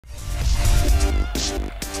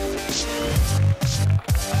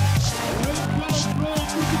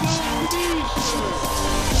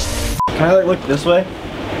Can I like look this way?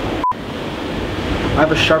 I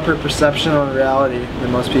have a sharper perception on reality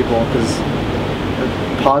than most people because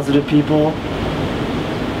positive people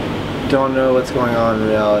don't know what's going on in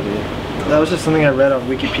reality. That was just something I read on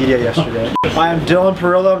Wikipedia yesterday. I am Dillon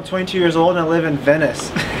Perillo, I'm 22 years old and I live in Venice.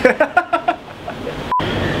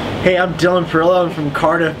 Hey, I'm Dillon Perillo, I'm from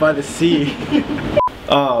Cardiff by the sea.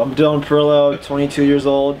 I'm Dillon Perillo, 22 years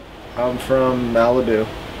old, I'm from Malibu.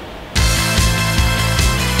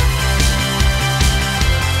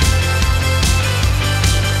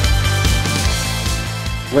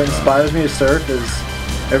 What inspires me to surf is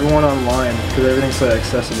everyone online, because everything's so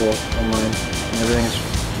accessible online. And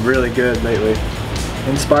everything's really good lately. It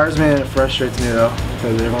inspires me and it frustrates me though,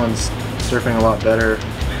 because everyone's surfing a lot better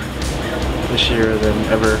this year than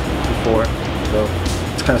ever before. So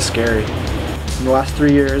it's kind of scary. In the last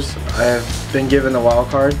 3 years, I've been given the wild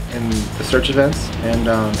card in the search events, and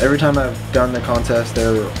every time I've done the contest,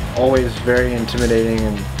 they're always very intimidating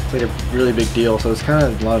and it's like a really big deal. So it's kind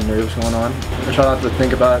of a lot of nerves going on. I try not to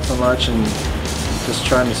think about it so much and just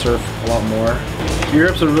trying to surf a lot more.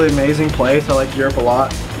 Europe's a really amazing place. I like Europe a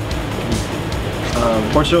lot.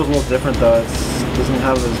 Portugal's a little different though. It doesn't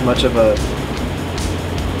have as much of a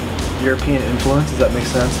European influence, does that make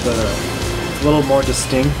sense? But it's a little more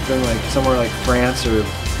distinct than like somewhere like France or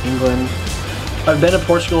England. I've been to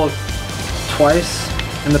Portugal twice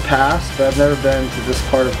in the past, but I've never been to this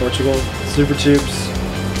part of Portugal. Supertubos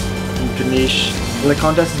and Peniche. When the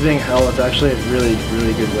contest is being held, it's actually a really,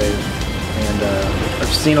 really good wave. And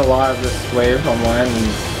I've seen a lot of this wave online in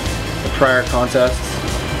the prior contests,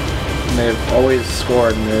 and they've always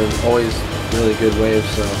scored and they're always really good waves,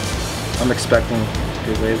 so I'm expecting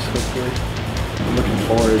good waves hopefully. I'm looking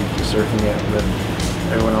forward to surfing it with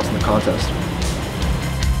everyone else in the contest.